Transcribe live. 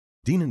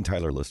Dean and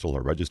Tyler Listle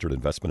are registered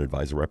investment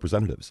advisor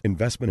representatives.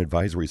 Investment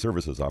advisory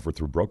services offered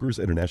through Brokers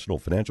International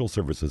Financial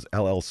Services,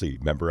 LLC,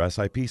 member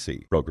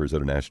SIPC. Brokers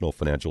International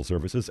Financial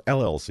Services,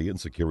 LLC, and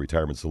Secure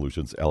Retirement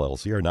Solutions,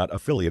 LLC are not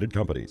affiliated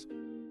companies.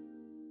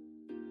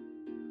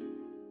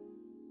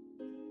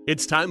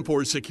 It's time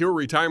for Secure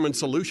Retirement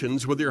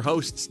Solutions with your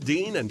hosts,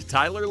 Dean and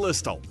Tyler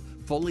Listle,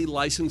 fully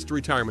licensed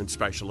retirement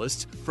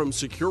specialists from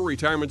Secure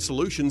Retirement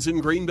Solutions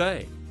in Green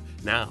Bay.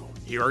 Now,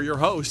 here are your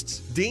hosts,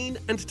 Dean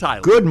and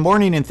Tyler. Good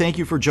morning, and thank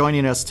you for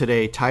joining us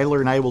today. Tyler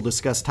and I will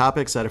discuss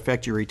topics that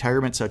affect your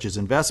retirement, such as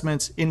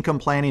investments, income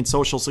planning,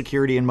 Social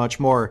Security, and much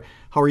more.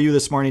 How are you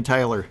this morning,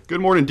 Tyler?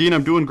 Good morning, Dean.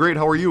 I'm doing great.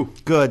 How are you?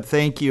 Good,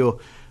 thank you.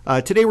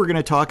 Today we're going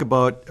to talk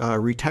about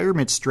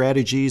retirement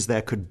strategies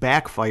that could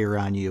backfire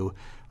on you.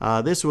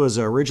 This was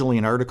originally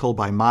an article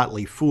by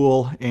Motley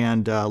Fool,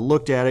 and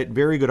looked at it.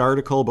 Very good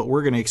article, but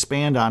we're going to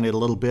expand on it a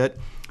little bit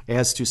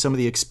as to some of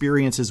the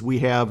experiences we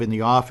have in the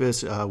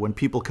office when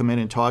people come in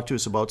and talk to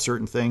us about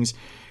certain things.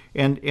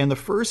 And the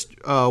first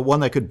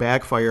one that could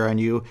backfire on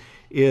you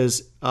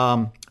is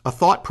a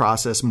thought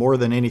process more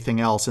than anything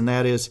else, and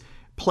that is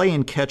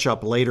playing catch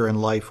up later in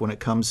life when it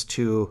comes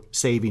to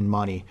saving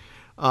money.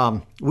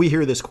 We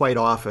hear this quite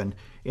often,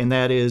 and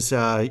that is,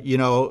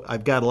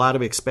 I've got a lot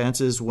of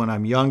expenses when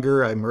I'm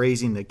younger. I'm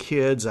raising the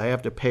kids. I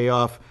have to pay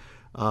off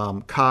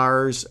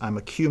cars. I'm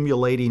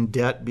accumulating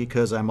debt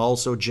because I'm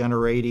also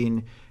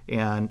generating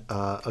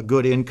a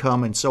good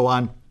income and so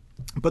on.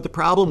 But the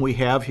problem we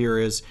have here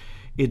is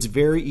it's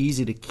very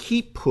easy to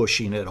keep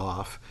pushing it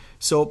off.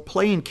 So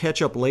playing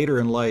catch up later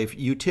in life,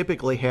 you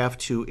typically have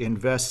to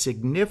invest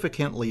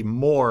significantly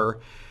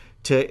more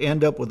to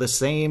end up with the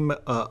same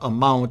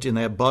amount in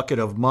that bucket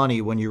of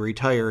money when you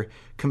retire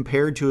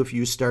compared to if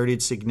you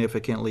started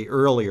significantly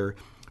earlier.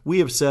 We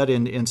have said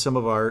in some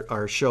of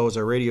our shows,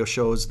 our radio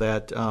shows,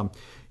 that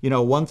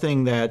one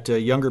thing that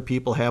younger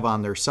people have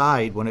on their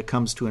side when it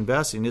comes to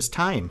investing is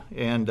time,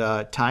 and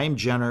time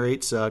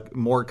generates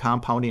more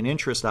compounding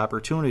interest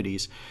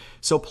opportunities.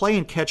 So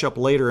playing catch up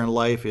later in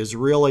life is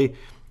really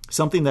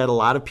something that a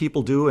lot of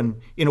people do, and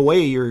in a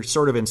way you're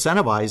sort of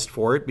incentivized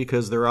for it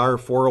because there are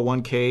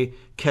 401k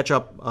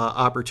catch-up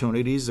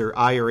opportunities, or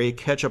IRA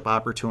catch-up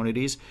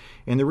opportunities,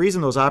 and the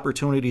reason those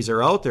opportunities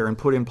are out there and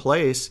put in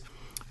place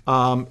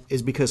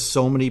is because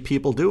so many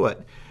people do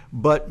it.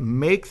 But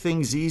make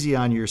things easy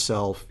on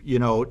yourself.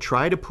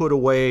 Try to put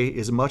away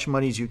as much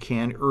money as you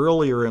can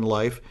earlier in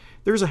life.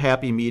 There's a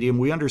happy medium.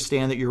 We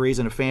understand that you're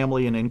raising a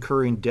family and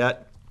incurring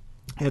debt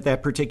at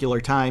that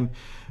particular time.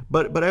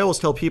 But I always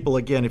tell people,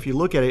 again, if you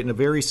look at it in a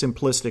very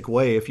simplistic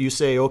way, if you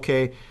say,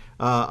 okay,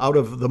 out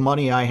of the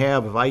money I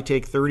have, if I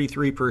take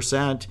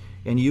 33%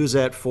 and use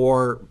that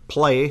for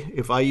play,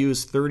 if I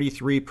use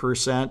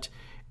 33%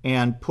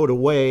 and put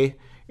away,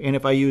 and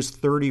if I use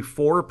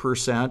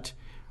 34%,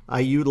 I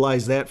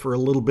utilize that for a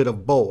little bit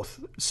of both.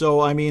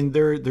 So,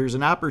 there's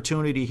an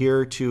opportunity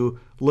here to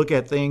look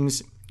at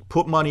things,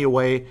 put money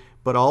away,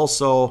 but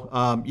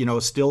also,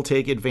 still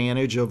take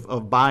advantage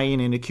of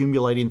buying and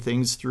accumulating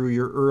things through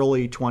your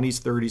early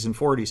 20s, 30s, and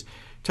 40s.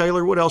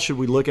 Tyler, what else should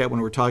we look at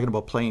when we're talking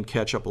about playing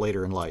catch up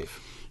later in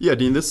life? Yeah,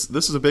 Dean, this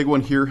is a big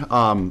one here.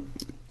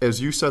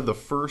 As you said, the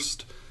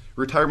first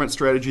retirement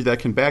strategy that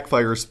can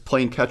backfire is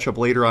playing catch up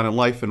later on in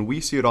life, and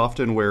we see it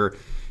often where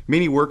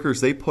many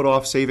workers, they put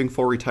off saving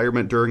for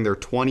retirement during their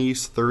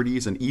 20s,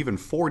 30s, and even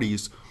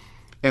 40s,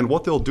 and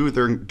what they'll do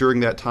during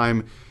that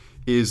time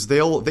is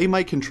they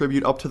might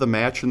contribute up to the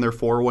match in their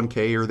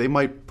 401k, or they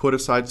might put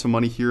aside some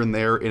money here and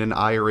there in an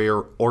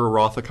IRA or a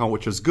Roth account,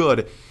 which is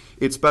good.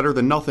 It's better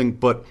than nothing,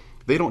 but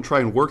they don't try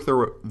and work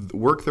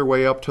their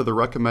way up to the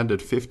recommended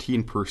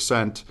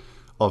 15%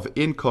 of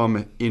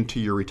income into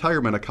your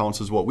retirement accounts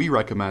is what we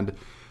recommend.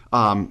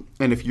 And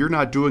if you're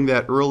not doing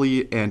that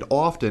early and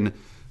often,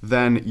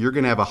 then you're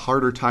going to have a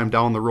harder time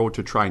down the road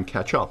to try and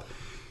catch up.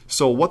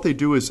 So what they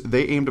do is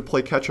they aim to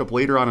play catch up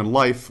later on in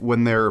life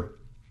when they're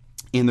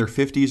in their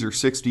 50s or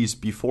 60s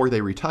before they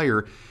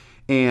retire,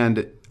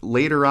 and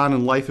later on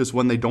in life is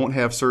when they don't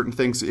have certain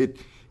things.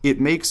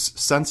 It makes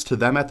sense to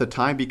them at the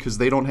time because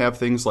they don't have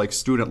things like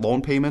student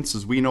loan payments.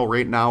 As we know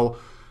right now,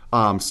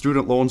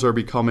 student loans are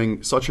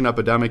becoming such an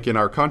epidemic in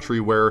our country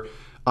where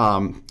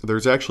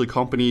there's actually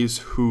companies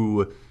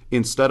who,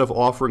 instead of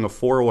offering a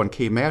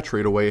 401k match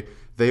right away,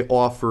 they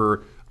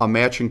offer a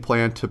matching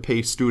plan to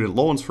pay student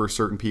loans for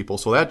certain people.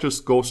 So that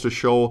just goes to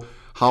show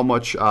how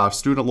much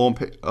student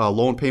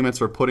loan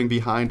payments are putting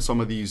behind some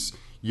of these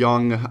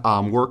young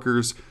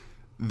workers.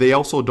 They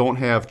also don't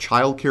have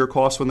childcare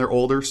costs when they're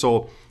older,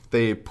 so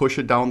they push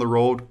it down the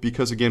road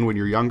because, again, when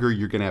you're younger,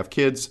 you're going to have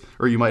kids,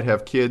 or you might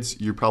have kids,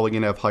 you're probably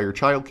going to have higher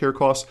childcare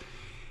costs.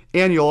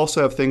 And you'll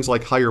also have things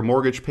like higher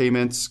mortgage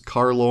payments,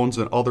 car loans,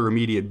 and other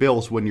immediate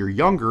bills when you're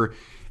younger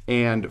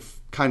and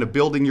kind of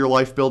building your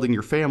life, building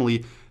your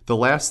family. The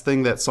last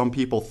thing that some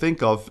people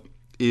think of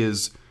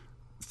is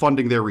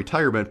funding their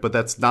retirement, but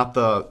that's not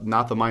the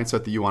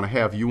mindset that you want to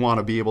have. You want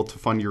to be able to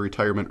fund your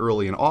retirement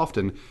early and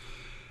often.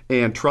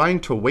 And trying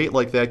to wait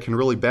like that can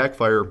really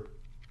backfire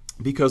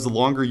because the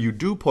longer you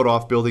do put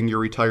off building your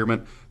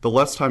retirement, the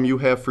less time you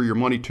have for your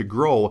money to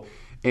grow.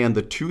 And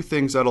the two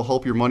things that'll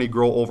help your money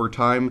grow over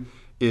time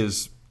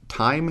is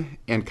time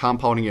and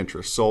compounding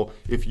interest. So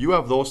if you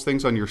have those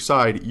things on your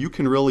side, you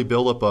can really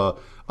build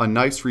up a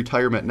nice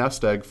retirement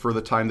nest egg for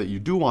the time that you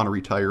do want to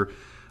retire.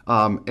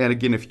 And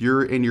again, if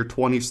you're in your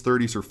 20s,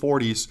 30s, or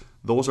 40s,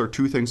 those are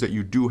two things that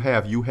you do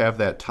have. You have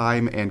that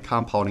time and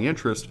compounding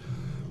interest.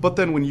 But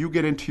then when you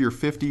get into your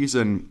 50s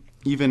and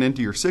even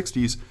into your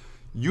 60s,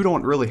 you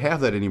don't really have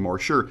that anymore.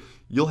 Sure,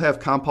 you'll have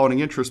compounding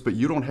interest, but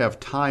you don't have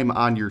time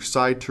on your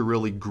side to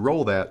really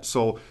grow that.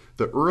 So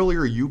the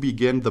earlier you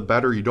begin, the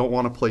better. You don't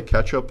want to play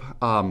catch up.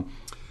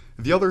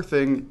 The other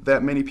thing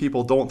that many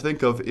people don't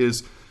think of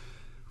is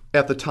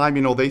at the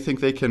time, they think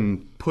they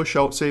can push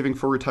out saving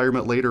for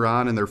retirement later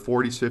on in their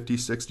 40s,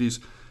 50s, 60s.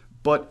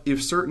 But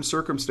if certain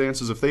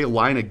circumstances, if they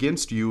align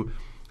against you,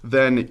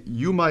 then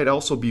you might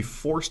also be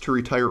forced to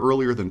retire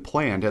earlier than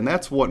planned. And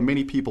that's what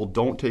many people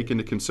don't take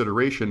into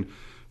consideration,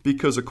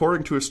 because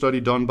according to a study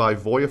done by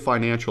Voya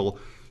Financial,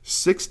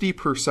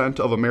 60%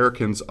 of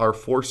Americans are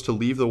forced to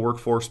leave the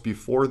workforce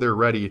before they're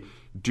ready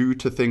due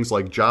to things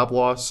like job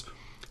loss,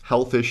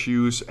 health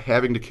issues,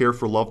 having to care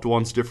for loved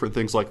ones, different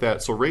things like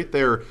that. So right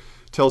there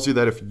tells you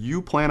that if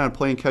you plan on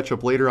playing catch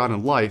up later on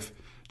in life,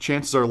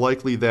 chances are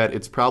likely that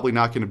it's probably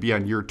not going to be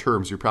on your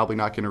terms. You're probably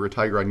not going to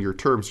retire on your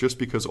terms, just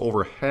because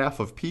over half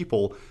of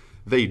people,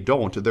 they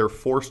don't. They're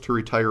forced to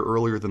retire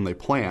earlier than they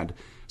planned.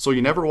 So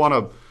you never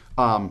want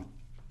to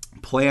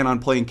plan on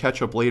playing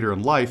catch up later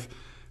in life,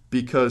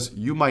 because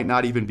you might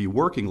not even be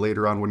working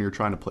later on when you're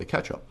trying to play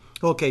catch up.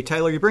 Okay,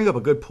 Tyler, you bring up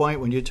a good point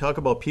when you talk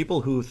about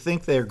people who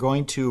think they're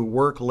going to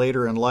work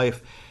later in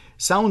life.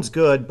 Sounds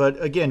good,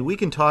 but again, we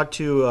can talk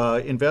to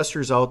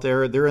investors out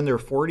there. They're in their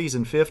 40s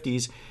and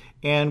 50s,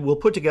 and we'll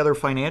put together a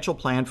financial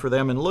plan for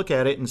them and look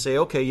at it and say,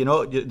 okay,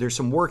 there's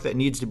some work that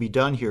needs to be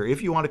done here.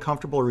 If you want a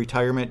comfortable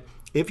retirement,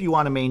 if you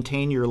want to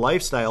maintain your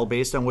lifestyle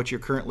based on what you're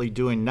currently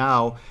doing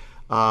now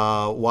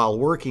while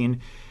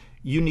working,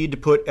 you need to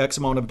put X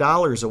amount of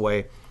dollars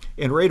away.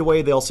 And right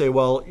away they'll say,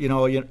 well,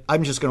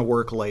 I'm just going to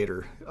work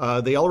later.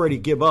 They already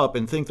give up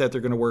and think that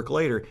they're going to work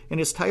later. And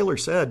as Tyler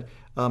said,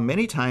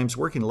 many times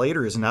working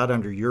later is not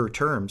under your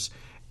terms.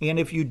 And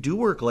if you do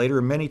work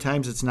later, many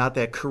times it's not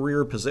that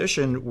career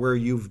position where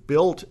you've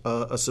built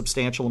a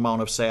substantial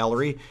amount of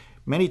salary.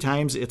 Many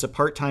times it's a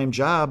part-time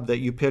job that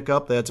you pick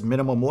up that's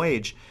minimum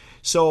wage.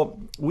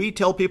 So we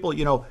tell people,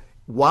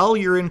 while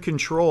you're in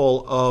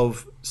control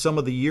of some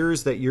of the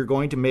years that you're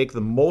going to make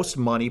the most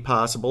money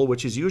possible,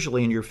 which is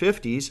usually in your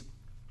 50s,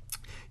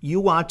 you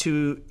want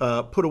to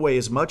put away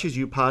as much as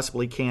you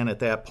possibly can at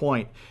that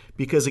point.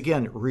 Because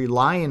again,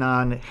 relying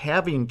on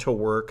having to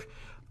work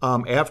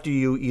after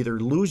you either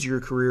lose your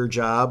career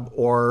job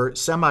or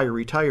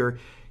semi-retire,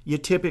 you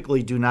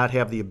typically do not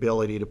have the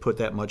ability to put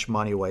that much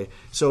money away.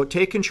 So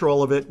take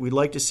control of it. We'd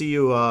like to see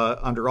you,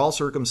 under all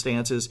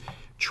circumstances,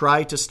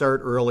 try to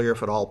start earlier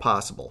if at all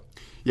possible.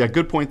 Yeah,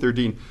 good point there,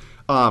 Dean.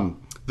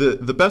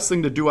 The best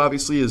thing to do,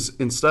 obviously, is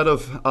instead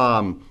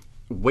of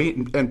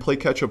wait and play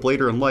catch up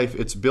later in life,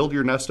 it's build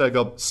your nest egg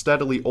up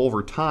steadily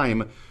over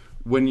time.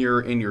 When you're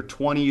in your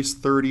 20s,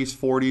 30s,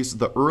 40s,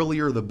 the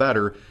earlier the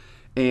better.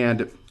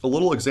 And a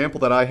little example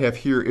that I have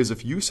here is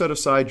if you set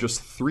aside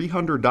just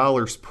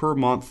 $300 per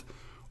month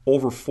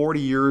over 40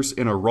 years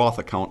in a Roth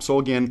account. So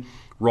again,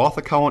 Roth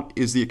account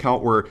is the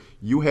account where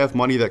you have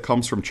money that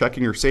comes from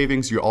checking your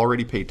savings. You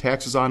already pay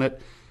taxes on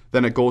it.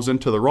 Then it goes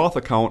into the Roth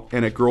account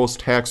and it grows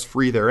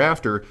tax-free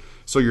thereafter.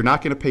 So you're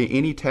not going to pay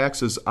any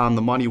taxes on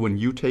the money when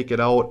you take it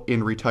out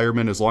in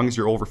retirement as long as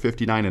you're over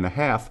 59 and a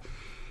half.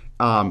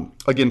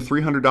 Again,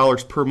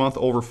 $300 per month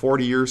over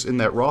 40 years in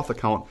that Roth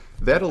account,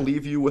 that'll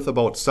leave you with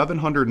about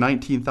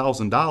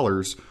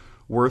 $719,000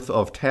 worth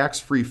of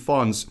tax-free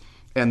funds.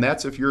 And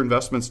that's if your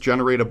investments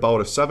generate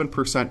about a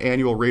 7%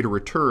 annual rate of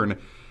return.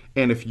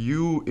 And if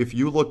you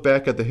look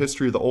back at the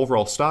history of the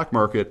overall stock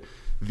market,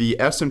 the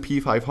S&P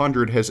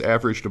 500 has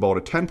averaged about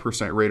a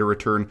 10% rate of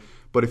return,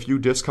 but if you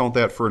discount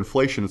that for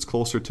inflation, it's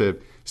closer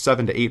to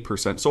 7 to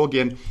 8%. So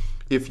again,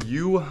 if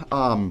you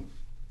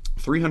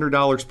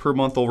 $300 per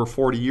month over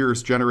 40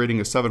 years generating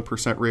a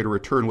 7% rate of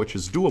return, which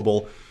is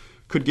doable,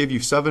 could give you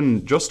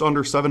just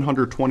under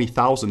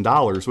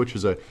 $720,000, which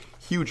is a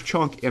huge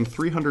chunk, and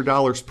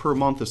 $300 per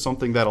month is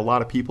something that a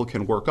lot of people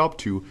can work up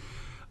to.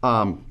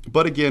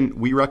 But again,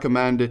 we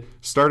recommend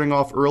starting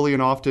off early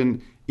and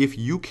often. If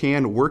you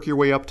can, work your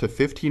way up to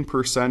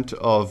 15%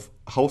 of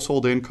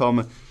household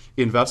income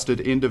invested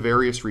into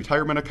various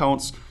retirement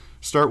accounts.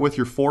 Start with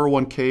your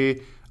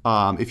 401k.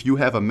 If you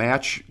have a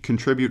match,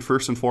 contribute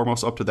first and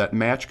foremost up to that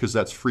match because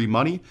that's free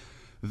money.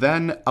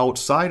 Then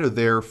outside of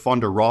there,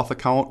 fund a Roth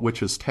account,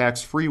 which is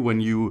tax-free when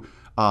you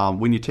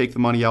take the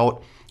money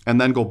out, and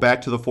then go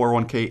back to the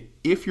 401k.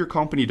 If your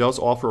company does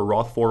offer a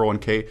Roth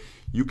 401k,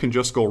 you can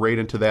just go right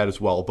into that as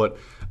well. But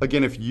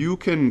again, if you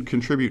can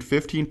contribute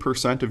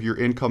 15% of your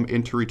income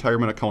into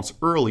retirement accounts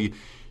early,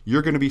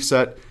 you're going to be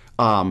set.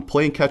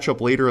 Playing catch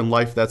up later in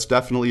life, that's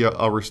definitely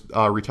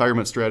a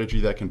retirement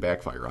strategy that can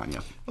backfire on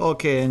you.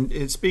 Okay,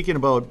 and speaking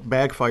about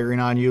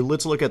backfiring on you,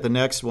 let's look at the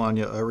next one,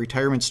 a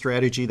retirement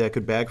strategy that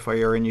could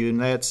backfire on you,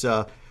 and that's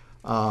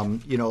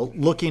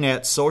Looking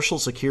at Social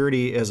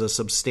Security as a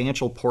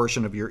substantial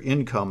portion of your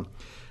income.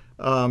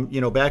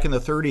 Back in the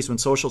 30s when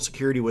Social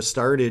Security was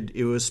started,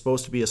 it was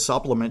supposed to be a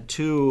supplement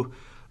to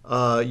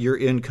your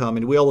income.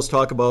 And we always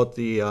talk about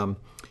the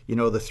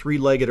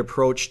three-legged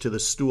approach to the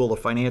stool, the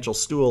financial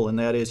stool, and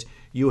that is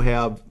you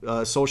have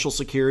Social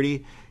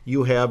Security,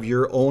 you have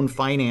your own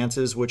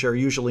finances, which are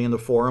usually in the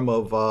form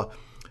of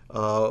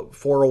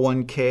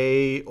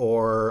 401k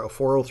or a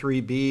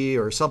 403b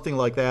or something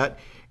like that.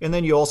 And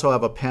then you also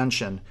have a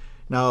pension.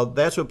 Now,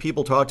 that's what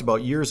people talked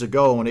about years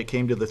ago when it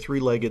came to the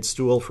three-legged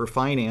stool for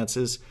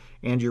finances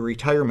and your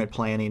retirement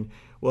planning.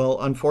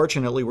 Well,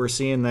 unfortunately, we're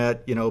seeing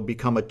that,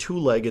 become a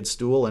two-legged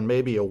stool and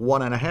maybe a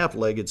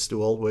one-and-a-half-legged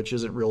stool, which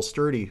isn't real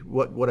sturdy.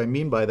 What I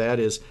mean by that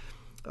is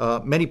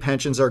many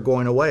pensions are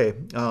going away.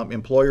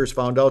 Employers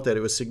found out that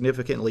it was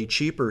significantly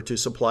cheaper to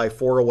supply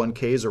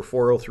 401ks or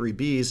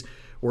 403bs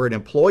where an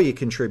employee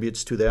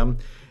contributes to them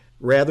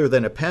rather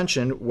than a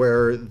pension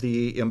where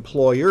the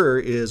employer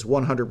is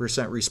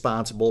 100%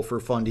 responsible for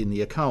funding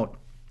the account.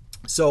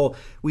 So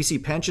we see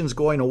pensions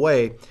going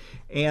away,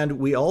 and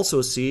we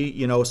also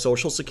see,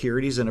 Social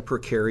Security is in a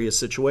precarious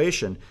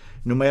situation.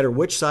 No matter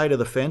which side of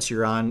the fence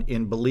you're on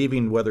in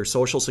believing whether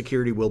Social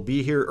Security will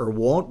be here or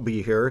won't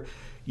be here,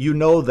 you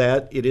know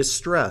that it is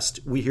stressed.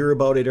 We hear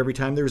about it every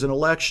time there's an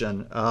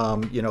election,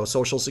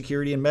 Social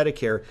Security and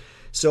Medicare.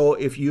 So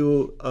if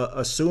you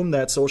assume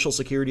that Social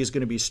Security is going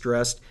to be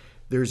stressed,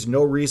 there's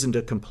no reason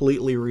to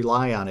completely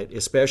rely on it,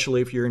 especially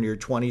if you're in your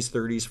 20s,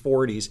 30s,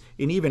 40s,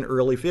 and even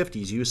early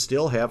 50s. You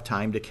still have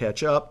time to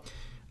catch up.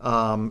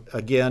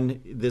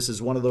 Again, this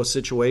is one of those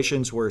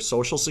situations where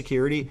Social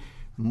Security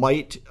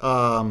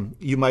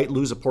you might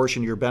lose a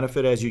portion of your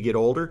benefit as you get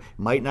older.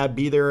 Might not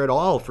be there at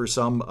all for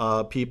some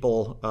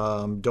people.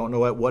 Don't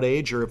know at what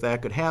age or if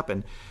that could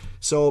happen.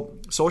 So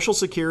Social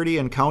Security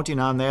and counting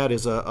on that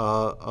as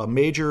a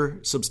major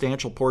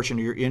substantial portion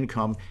of your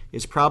income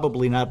is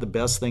probably not the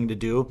best thing to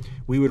do.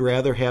 We would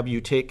rather have you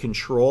take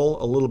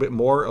control a little bit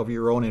more of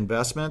your own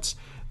investments.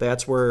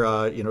 That's where,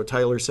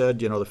 Tyler said,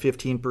 the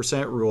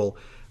 15% rule.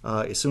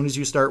 As soon as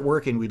you start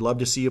working, we'd love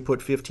to see you put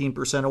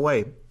 15%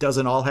 away.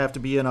 Doesn't all have to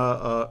be in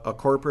a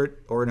corporate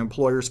or an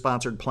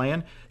employer-sponsored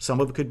plan.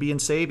 Some of it could be in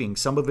savings.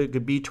 Some of it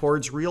could be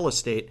towards real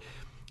estate.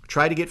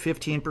 Try to get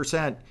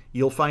 15%.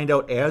 You'll find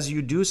out as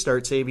you do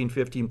start saving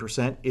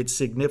 15%, it's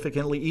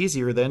significantly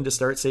easier then to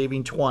start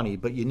saving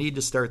 20%, but you need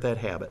to start that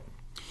habit.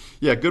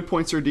 Yeah, good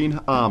point, Sir Dean.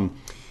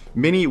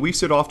 We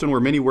see it often where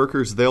many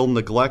workers, they'll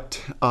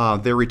neglect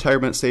their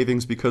retirement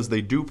savings because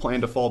they do plan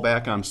to fall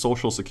back on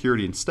Social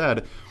Security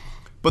instead.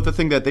 But the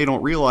thing that they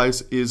don't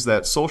realize is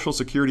that Social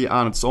Security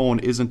on its own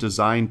isn't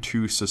designed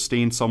to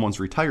sustain someone's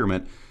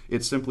retirement.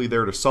 It's simply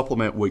there to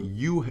supplement what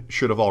you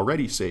should have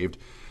already saved.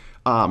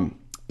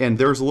 And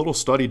there's a little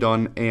study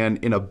done,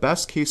 and in a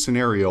best case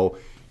scenario,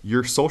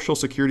 your Social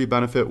Security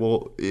benefit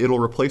it'll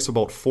replace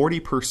about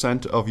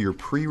 40% of your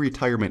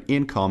pre-retirement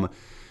income.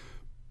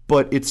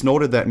 But it's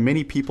noted that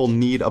many people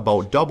need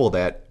about double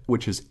that,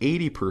 which is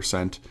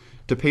 80%,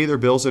 to pay their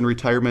bills in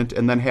retirement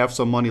and then have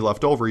some money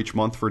left over each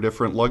month for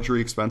different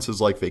luxury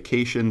expenses like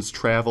vacations,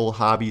 travel,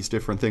 hobbies,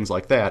 different things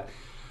like that.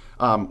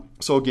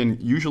 So again,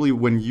 usually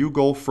when you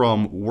go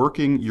from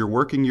your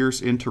working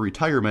years into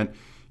retirement,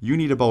 you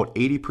need about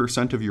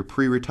 80% of your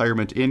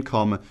pre-retirement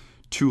income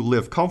to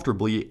live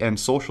comfortably, and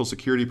Social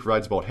Security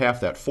provides about half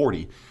that,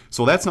 40%.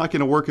 So that's not going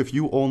to work if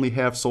you only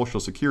have Social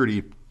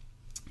Security.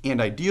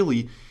 And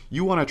ideally,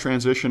 you want to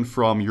transition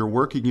from your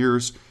working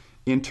years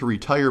into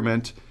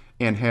retirement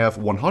and have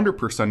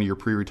 100% of your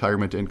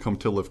pre-retirement income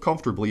to live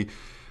comfortably.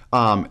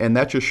 And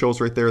that just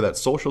shows right there that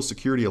Social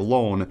Security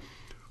alone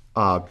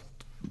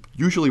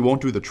usually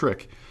won't do the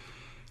trick.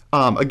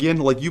 Again,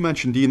 like you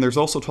mentioned, Dean, there's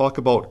also talk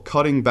about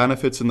cutting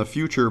benefits in the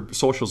future,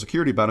 Social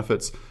Security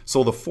benefits.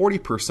 So the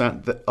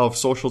 40% of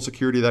Social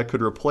Security that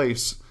could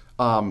replace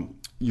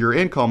your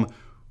income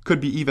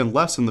could be even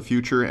less in the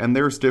future. And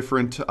there's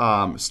different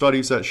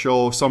studies that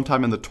show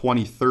sometime in the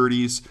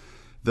 2030s,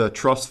 the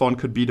trust fund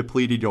could be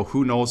depleted.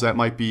 Who knows? That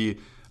might be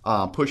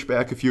pushed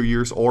back a few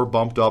years or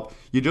bumped up.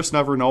 You just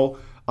never know.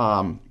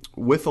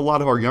 With a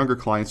lot of our younger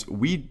clients,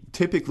 we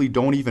typically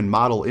don't even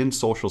model in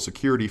Social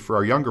Security for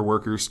our younger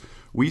workers.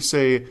 We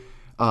say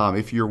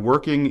if you're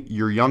working,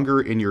 you're younger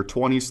in your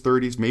 20s,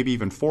 30s, maybe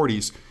even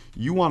 40s,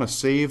 you want to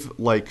save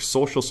like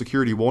Social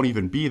Security won't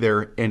even be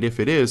there. And if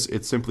it is,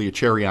 it's simply a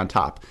cherry on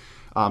top.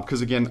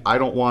 Because again, I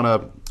don't want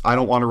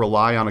to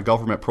rely on a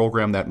government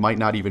program that might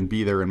not even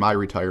be there in my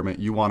retirement.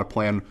 You want to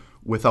plan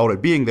without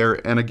it being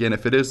there. And again,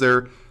 if it is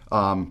there,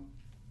 all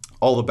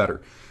the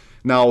better.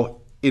 Now,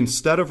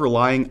 instead of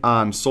relying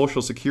on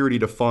Social Security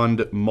to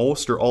fund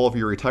most or all of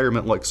your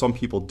retirement like some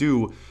people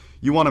do,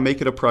 you want to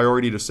make it a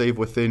priority to save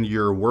within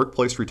your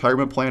workplace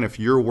retirement plan. If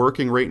you're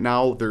working right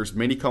now, there's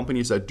many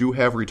companies that do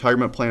have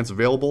retirement plans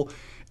available.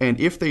 And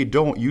if they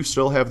don't, you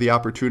still have the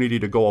opportunity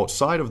to go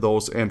outside of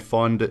those and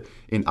fund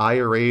an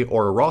IRA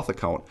or a Roth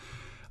account.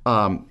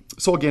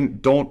 So again,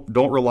 don't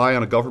rely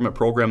on a government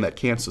program that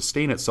can't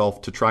sustain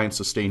itself to try and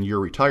sustain your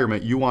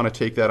retirement. You want to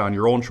take that on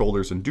your own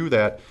shoulders and do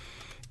that.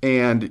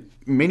 And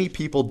many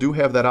people do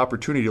have that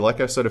opportunity.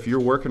 Like I said, if you're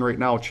working right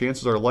now,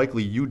 chances are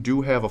likely you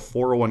do have a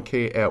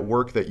 401k at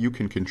work that you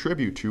can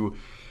contribute to.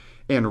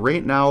 And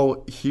right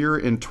now, here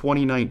in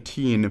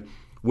 2019,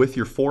 with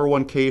your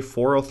 401k,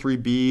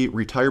 403b,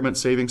 retirement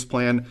savings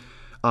plan,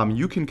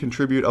 you can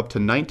contribute up to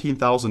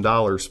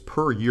 $19,000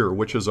 per year,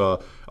 which is a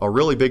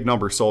really big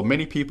number. So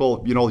many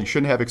people, you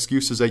shouldn't have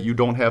excuses that you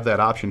don't have that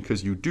option,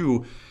 because you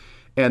do.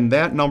 And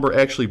that number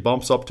actually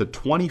bumps up to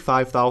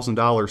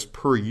 $25,000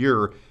 per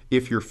year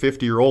if you're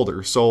 50 or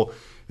older. So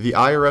the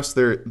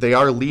IRS, they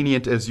are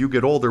lenient as you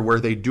get older, where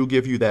they do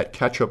give you that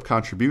catch-up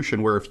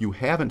contribution, where if you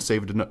haven't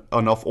saved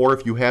enough, or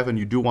if you have and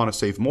you do want to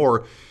save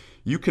more,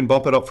 you can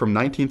bump it up from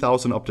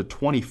 $19,000 up to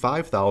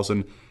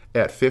 $25,000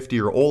 at 50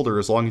 or older,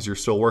 as long as you're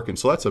still working.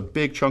 So that's a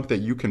big chunk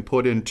that you can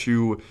put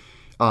into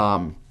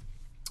an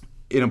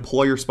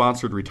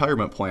employer-sponsored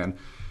retirement plan.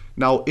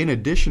 Now, in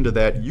addition to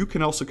that, you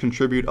can also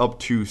contribute up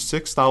to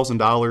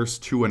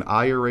 $6,000 to an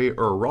IRA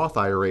or a Roth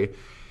IRA,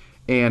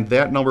 and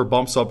that number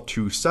bumps up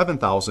to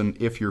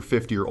 $7,000 if you're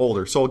 50 or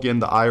older. So again,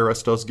 the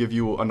IRS does give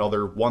you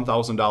another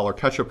 $1,000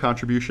 catch-up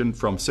contribution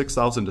from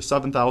 $6,000 to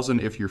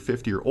 $7,000 if you're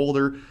 50 or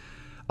older.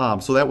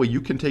 So that way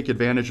you can take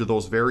advantage of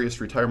those various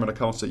retirement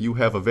accounts that you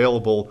have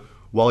available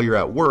while you're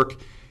at work,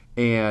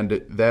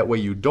 and that way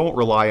you don't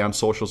rely on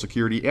Social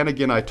Security. And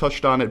again, I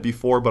touched on it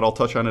before, but I'll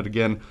touch on it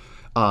again.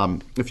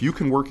 If you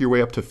can work your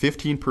way up to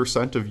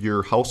 15% of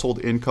your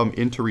household income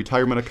into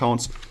retirement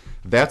accounts,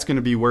 that's going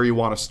to be where you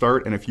want to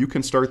start. And if you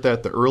can start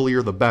that, the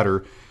earlier the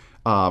better.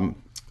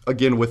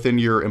 Again, within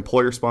your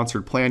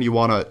employer-sponsored plan, you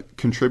want to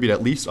contribute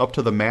at least up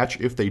to the match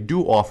if they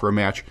do offer a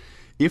match.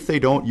 If they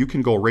don't, you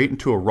can go right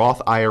into a Roth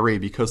IRA,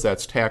 because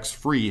that's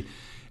tax-free,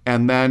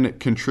 and then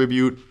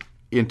contribute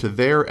into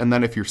there. And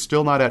then if you're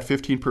still not at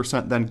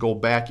 15%, then go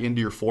back into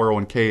your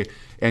 401k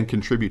and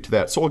contribute to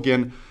that. So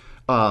again,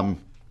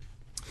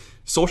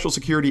 Social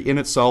Security in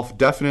itself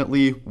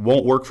definitely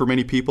won't work for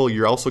many people.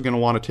 You're also going to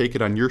want to take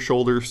it on your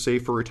shoulders,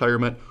 save for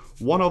retirement.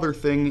 One other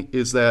thing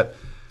is that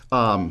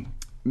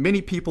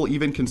many people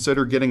even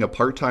consider getting a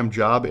part-time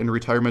job in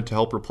retirement to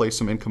help replace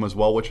some income as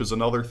well, which is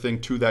another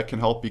thing too that can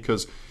help,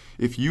 because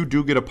if you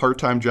do get a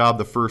part-time job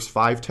the first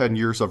 5-10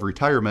 years of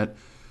retirement,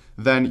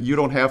 then you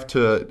don't have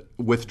to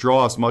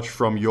withdraw as much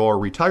from your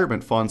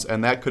retirement funds,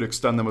 and that could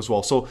extend them as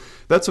well. So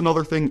that's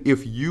another thing.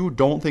 If you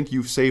don't think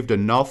you've saved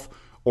enough,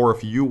 or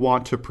if you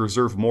want to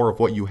preserve more of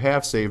what you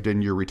have saved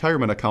in your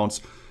retirement accounts,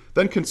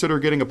 then consider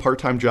getting a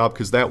part-time job,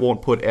 because that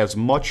won't put as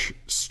much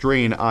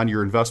strain on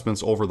your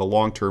investments over the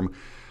long term.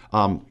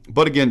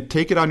 But again,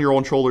 take it on your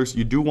own shoulders.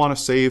 You do want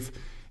to save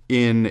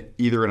in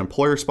either an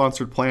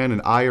employer-sponsored plan, an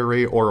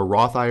IRA, or a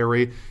Roth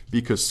IRA,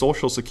 because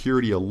Social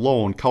Security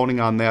alone, counting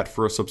on that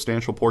for a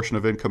substantial portion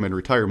of income in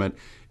retirement,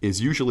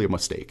 is usually a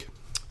mistake.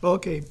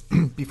 Okay,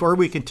 before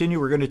we continue,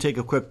 we're going to take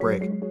a quick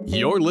break.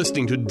 You're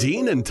listening to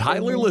Dean and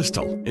Tyler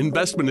Listle,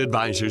 investment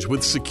advisors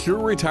with Secure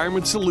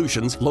Retirement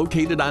Solutions,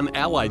 located on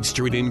Allied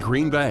Street in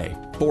Green Bay.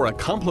 For a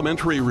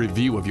complimentary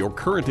review of your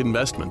current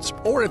investments,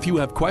 or if you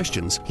have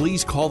questions,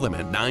 please call them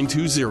at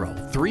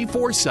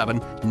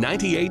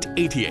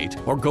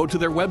 920-347-9888 or go to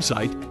their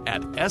website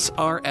at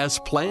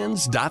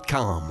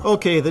srsplans.com.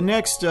 Okay, the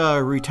next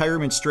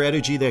retirement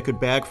strategy that could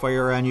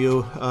backfire on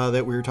you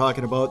that we were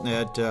talking about, and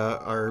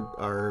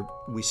that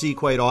we see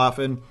quite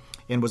often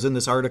and was in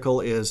this article,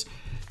 is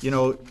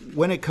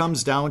when it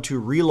comes down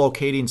to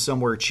relocating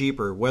somewhere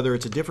cheaper, whether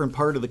it's a different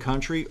part of the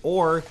country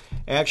or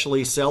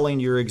actually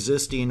selling your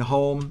existing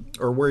home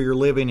or where you're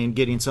living and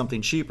getting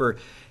something cheaper.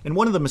 And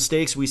one of the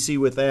mistakes we see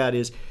with that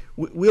is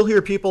we'll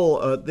hear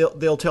people,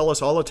 they'll tell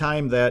us all the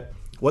time that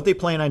what they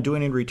plan on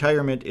doing in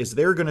retirement is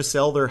they're going to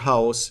sell their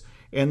house,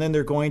 and then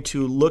they're going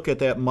to look at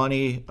that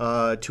money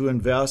to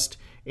invest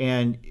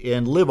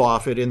and live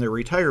off it in their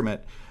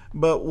retirement.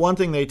 But one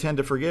thing they tend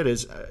to forget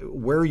is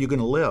where are you going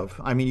to live?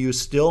 I mean, you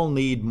still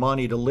need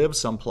money to live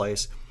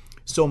someplace.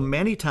 So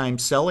many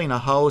times selling a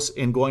house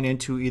and going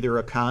into either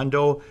a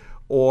condo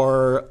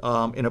or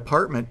an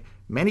apartment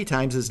many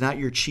times is not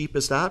your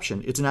cheapest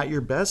option. It's not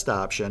your best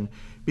option,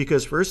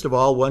 because first of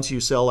all, once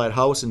you sell that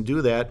house and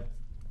do that,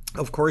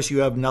 of course, you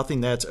have nothing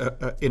that's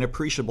an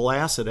appreciable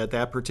asset at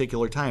that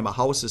particular time. A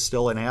house is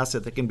still an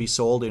asset that can be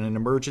sold in an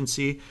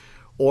emergency,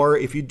 or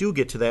if you do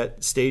get to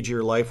that stage of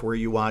your life where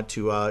you want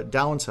to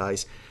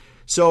downsize.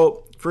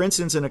 So, for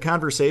instance, in a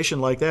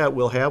conversation like that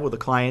we'll have with a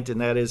client,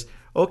 and that is,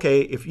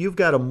 okay, if you've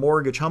got a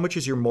mortgage, how much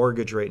is your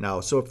mortgage right now?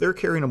 So if they're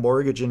carrying a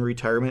mortgage in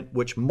retirement,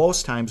 which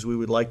most times we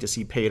would like to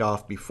see paid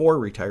off before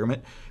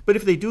retirement, but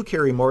if they do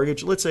carry a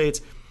mortgage, let's say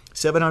it's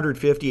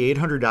 $750,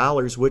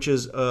 $800, which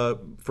is,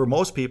 for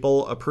most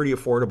people, a pretty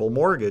affordable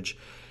mortgage.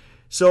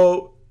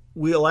 So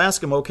we'll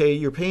ask them, okay,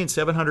 you're paying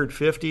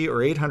 $750 or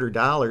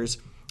 $800,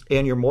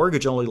 and your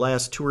mortgage only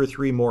lasts 2 or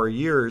 3 more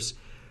years.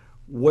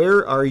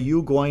 Where are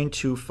you going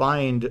to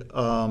find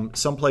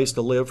someplace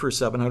to live for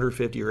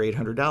 $750 or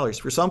 $800?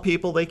 For some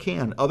people, they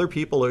can. Other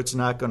people, it's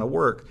not going to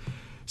work.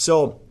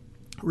 So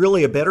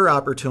really a better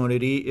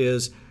opportunity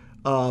is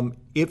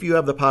If you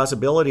have the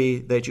possibility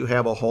that you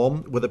have a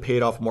home with a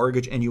paid off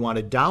mortgage and you want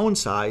to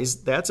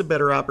downsize, that's a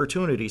better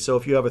opportunity. So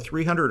if you have a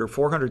 $300,000 or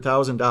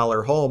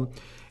 $400,000 home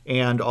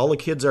and all the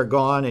kids are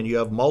gone and you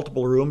have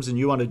multiple rooms and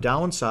you want to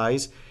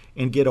downsize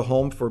and get a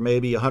home for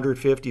maybe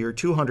 $150,000 or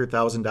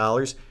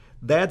 $200,000,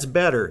 that's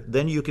better.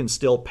 Then you can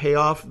still pay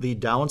off the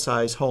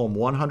downsized home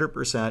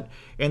 100%,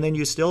 and then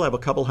you still have a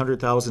couple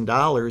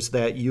 $100,000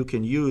 that you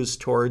can use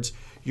towards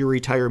your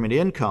retirement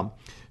income.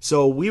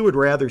 So we would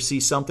rather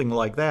see something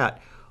like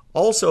that.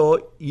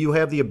 Also, you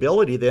have the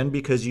ability then,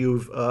 because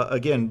you've,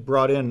 again,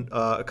 brought in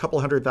a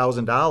couple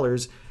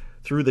 $100,000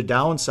 through the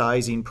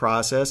downsizing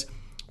process,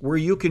 where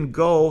you can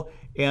go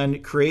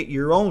and create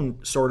your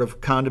own sort of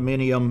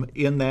condominium,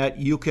 in that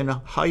you can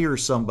hire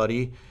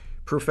somebody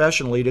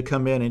professionally to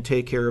come in and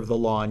take care of the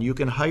lawn. You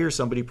can hire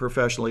somebody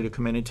professionally to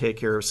come in and take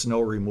care of snow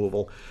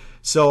removal.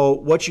 So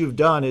what you've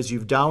done is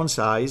you've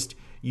downsized,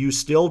 you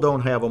still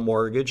don't have a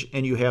mortgage,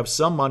 and you have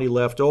some money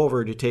left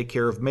over to take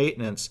care of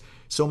maintenance.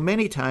 So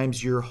many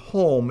times your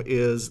home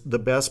is the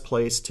best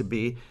place to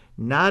be.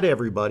 Not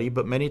everybody,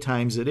 but many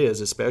times it is,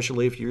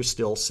 especially if you're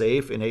still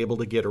safe and able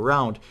to get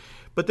around.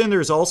 But then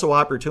there's also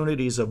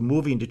opportunities of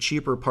moving to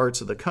cheaper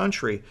parts of the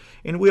country.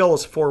 And we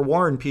always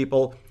forewarn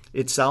people,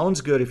 it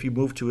sounds good if you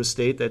move to a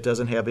state that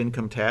doesn't have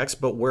income tax,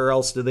 but where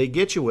else do they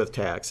get you with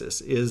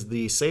taxes? Is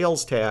the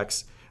sales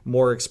tax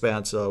more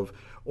expensive,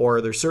 or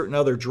are there certain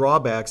other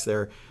drawbacks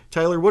there?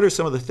 Tyler, what are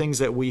some of the things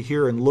that we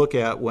hear and look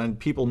at when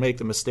people make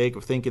the mistake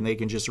of thinking they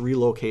can just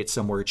relocate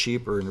somewhere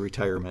cheaper in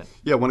retirement?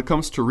 Yeah, when it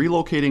comes to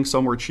relocating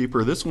somewhere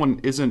cheaper, this one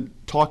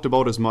isn't talked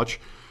about as much.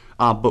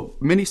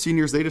 But many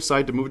seniors, they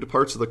decide to move to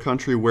parts of the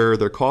country where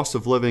their cost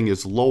of living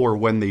is lower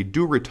when they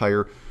do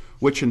retire,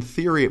 which in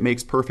theory it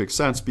makes perfect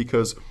sense,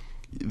 because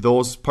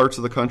those parts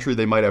of the country,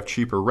 they might have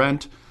cheaper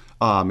rent.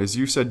 As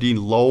you said,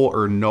 Dean, low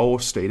or no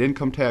state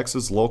income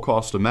taxes, low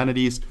cost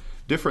amenities,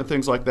 different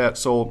things like that.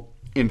 So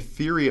in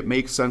theory, it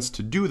makes sense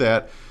to do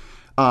that.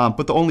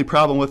 But the only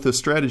problem with this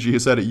strategy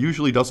is that it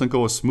usually doesn't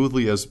go as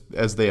smoothly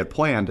as they had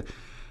planned.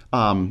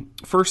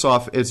 First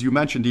off, as you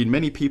mentioned, Dean,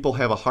 many people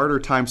have a harder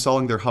time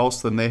selling their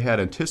house than they had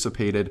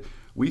anticipated.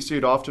 We see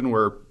it often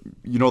where,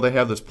 they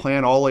have this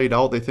plan all laid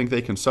out. They think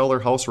they can sell their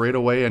house right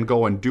away and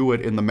go and do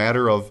it in the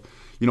matter of,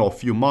 a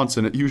few months,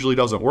 and it usually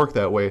doesn't work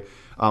that way.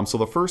 So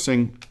the first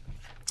thing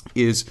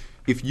is,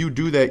 if you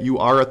do that, you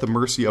are at the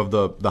mercy of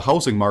the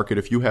housing market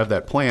if you have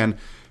that plan,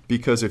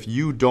 because if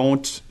you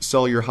don't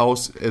sell your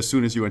house as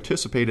soon as you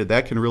anticipated,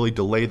 that can really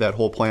delay that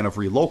whole plan of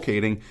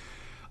relocating.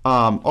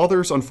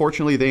 Others,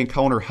 unfortunately, they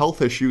encounter health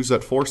issues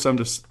that force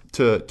them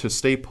to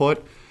stay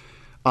put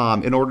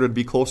in order to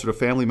be closer to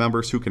family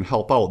members who can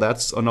help out.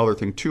 That's another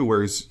thing too,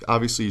 whereas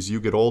obviously as you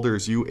get older,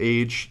 as you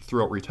age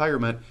throughout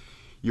retirement,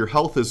 your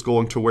health is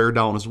going to wear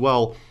down as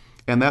well.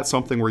 And that's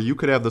something where you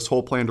could have this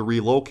whole plan to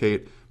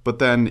relocate, but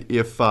then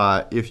if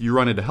you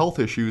run into health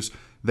issues,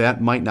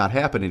 that might not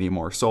happen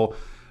anymore. So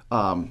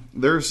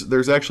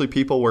there's actually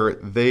people where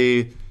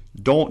they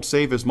don't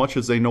save as much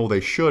as they know they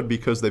should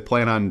because they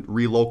plan on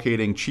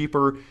relocating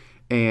cheaper,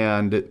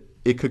 and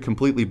it could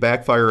completely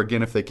backfire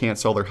again if they can't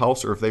sell their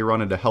house, or if they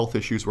run into health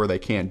issues where they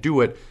can't do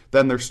it.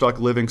 Then they're stuck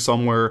living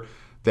somewhere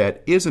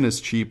that isn't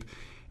as cheap.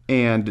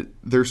 And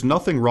there's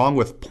nothing wrong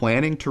with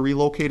planning to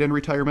relocate in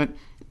retirement,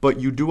 but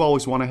you do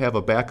always want to have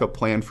a backup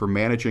plan for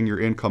managing your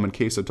income in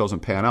case it doesn't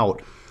pan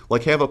out.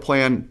 Like, have a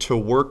plan to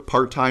work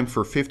part-time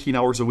for 15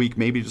 hours a week,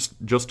 maybe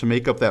just to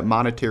make up that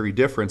monetary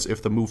difference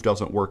if the move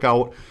doesn't work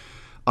out.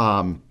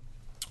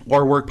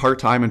 Or work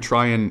part-time and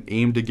try and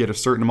aim to get a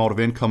certain amount of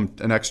income,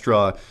 an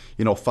extra,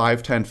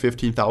 $5,000,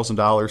 $10,000,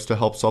 $15,000 to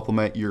help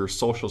supplement your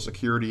Social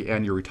Security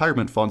and your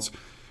retirement funds.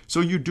 So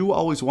you do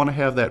always want to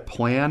have that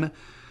plan,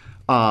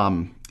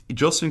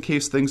 just in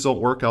case things don't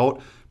work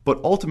out. But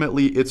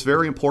ultimately, it's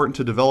very important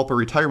to develop a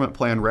retirement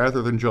plan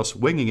rather than just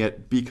winging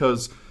it,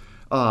 because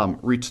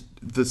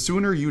the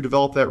sooner you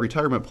develop that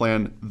retirement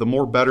plan, the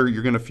more better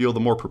you're going to feel, the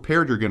more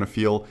prepared you're going to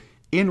feel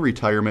in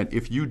retirement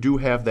if you do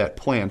have that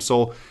plan.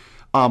 So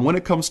when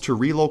it comes to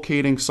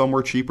relocating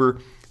somewhere cheaper,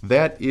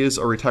 that is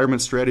a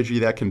retirement strategy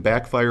that can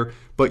backfire,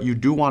 but you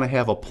do want to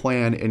have a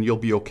plan, and you'll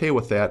be okay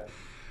with that.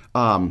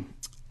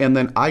 And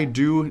then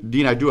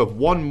Dean, I do have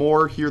one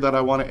more here that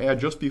I want to add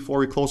just before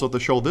we close out the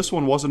show. This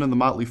one wasn't in the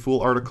Motley Fool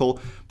article,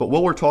 but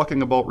while we're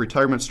talking about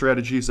retirement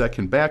strategies that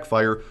can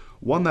backfire,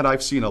 one that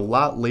I've seen a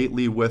lot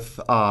lately with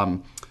a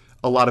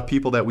lot of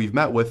people that we've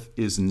met with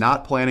is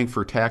not planning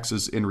for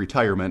taxes in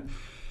retirement.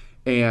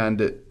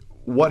 And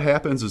what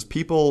happens is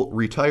people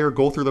retire,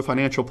 go through the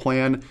financial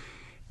plan,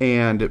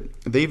 and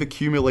they've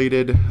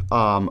accumulated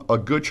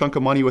a good chunk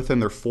of money within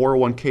their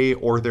 401k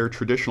or their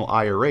traditional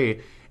IRA,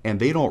 and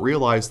they don't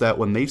realize that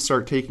when they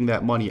start taking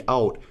that money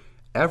out,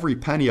 every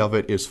penny of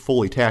it is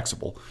fully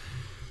taxable.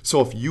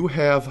 So if you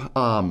have,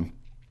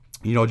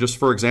 just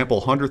for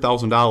example,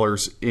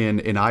 $100,000 in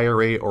an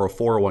IRA or a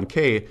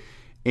 401k,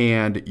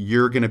 and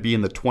you're going to be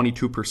in the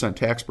 22%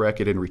 tax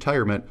bracket in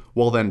retirement,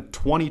 well then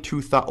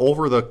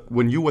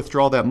when you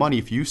withdraw that money,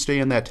 if you stay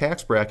in that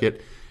tax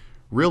bracket,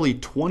 really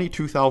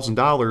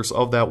 $22,000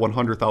 of that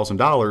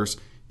 $100,000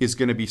 is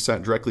going to be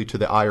sent directly to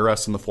the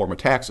IRS in the form of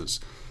taxes.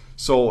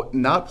 So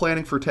not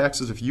planning for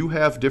taxes, if you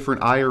have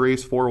different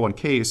IRAs,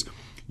 401ks,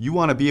 you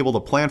want to be able to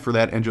plan for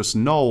that and just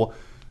know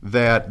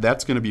that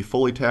that's going to be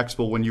fully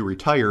taxable when you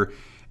retire.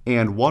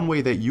 And one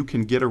way that you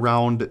can get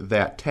around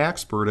that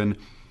tax burden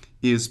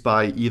is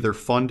by either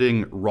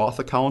funding Roth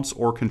accounts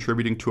or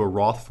contributing to a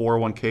Roth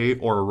 401k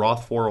or a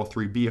Roth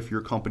 403b if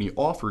your company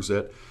offers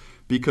it.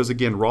 Because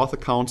again, Roth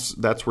accounts,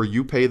 that's where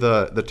you pay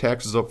the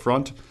taxes up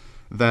front.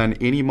 Then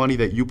any money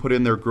that you put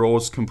in there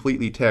grows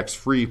completely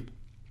tax-free.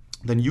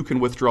 Then you can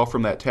withdraw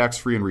from that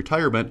tax-free in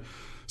retirement.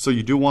 So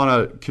you do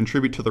want to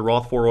contribute to the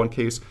Roth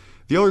 401ks.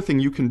 The other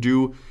thing you can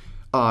do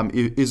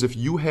is if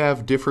you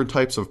have different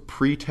types of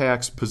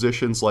pre-tax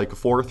positions like a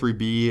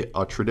 403b,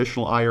 a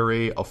traditional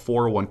IRA, a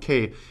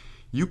 401k,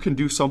 you can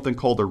do something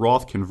called a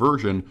Roth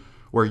conversion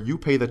where you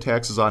pay the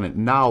taxes on it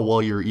now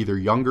while you're either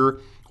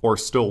younger or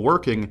still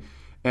working,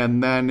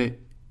 and then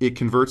it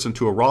converts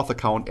into a Roth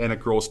account and it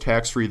grows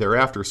tax-free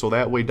thereafter. So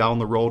that way down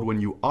the road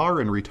when you are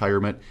in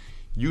retirement,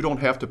 you don't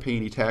have to pay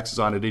any taxes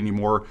on it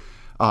anymore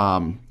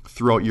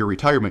throughout your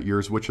retirement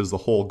years, which is the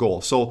whole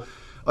goal. So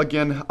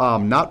again,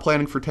 not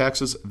planning for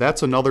taxes,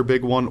 that's another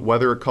big one,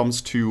 whether it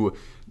comes to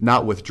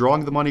not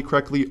withdrawing the money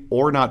correctly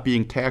or not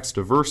being tax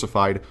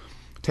diversified.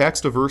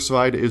 Tax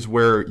diversified is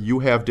where you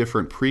have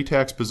different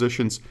pre-tax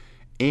positions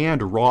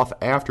and Roth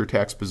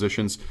after-tax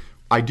positions.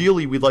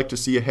 Ideally, we'd like to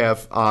see you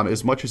have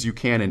as much as you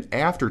can in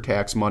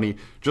after-tax money,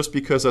 just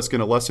because that's going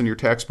to lessen your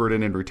tax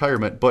burden in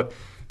retirement. But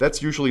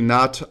that's usually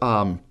not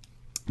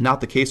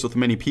the case with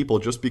many people,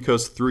 just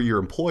because through your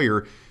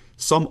employer,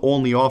 some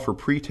only offer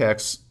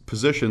pre-tax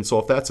positions. So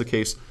if that's the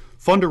case,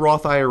 fund a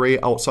Roth IRA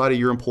outside of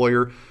your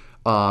employer.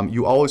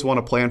 You always want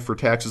to plan for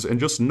taxes, and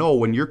just know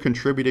when you're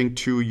contributing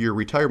to your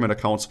retirement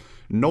accounts,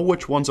 know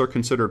which ones are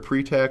considered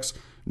pre-tax,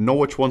 know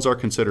which ones are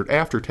considered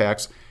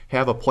after-tax,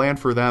 have a plan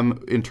for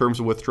them in terms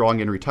of withdrawing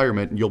in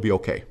retirement, and you'll be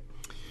okay.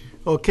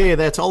 Okay,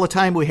 that's all the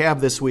time we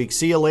have this week.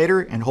 See you later,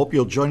 and hope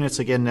you'll join us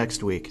again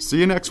next week. See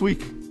you next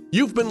week.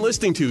 You've been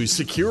listening to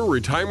Secure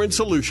Retirement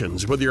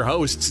Solutions with your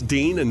hosts,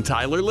 Dean and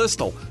Tyler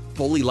Listle,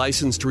 fully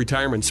licensed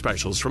retirement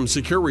specialists from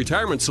Secure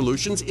Retirement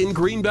Solutions in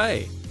Green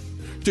Bay.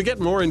 To get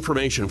more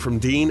information from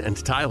Dean and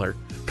Tyler,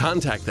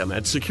 contact them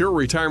at Secure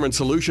Retirement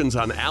Solutions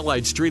on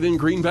Allied Street in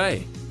Green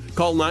Bay.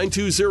 Call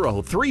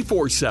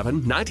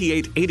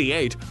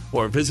 920-347-9888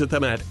 or visit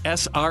them at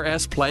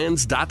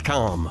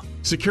srsplans.com.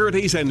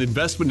 Securities and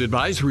investment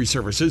advisory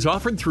services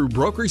offered through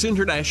Brokers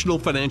International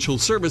Financial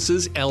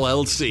Services,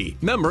 LLC.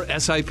 Member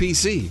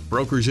SIPC.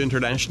 Brokers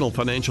International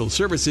Financial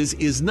Services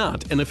is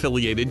not an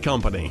affiliated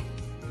company.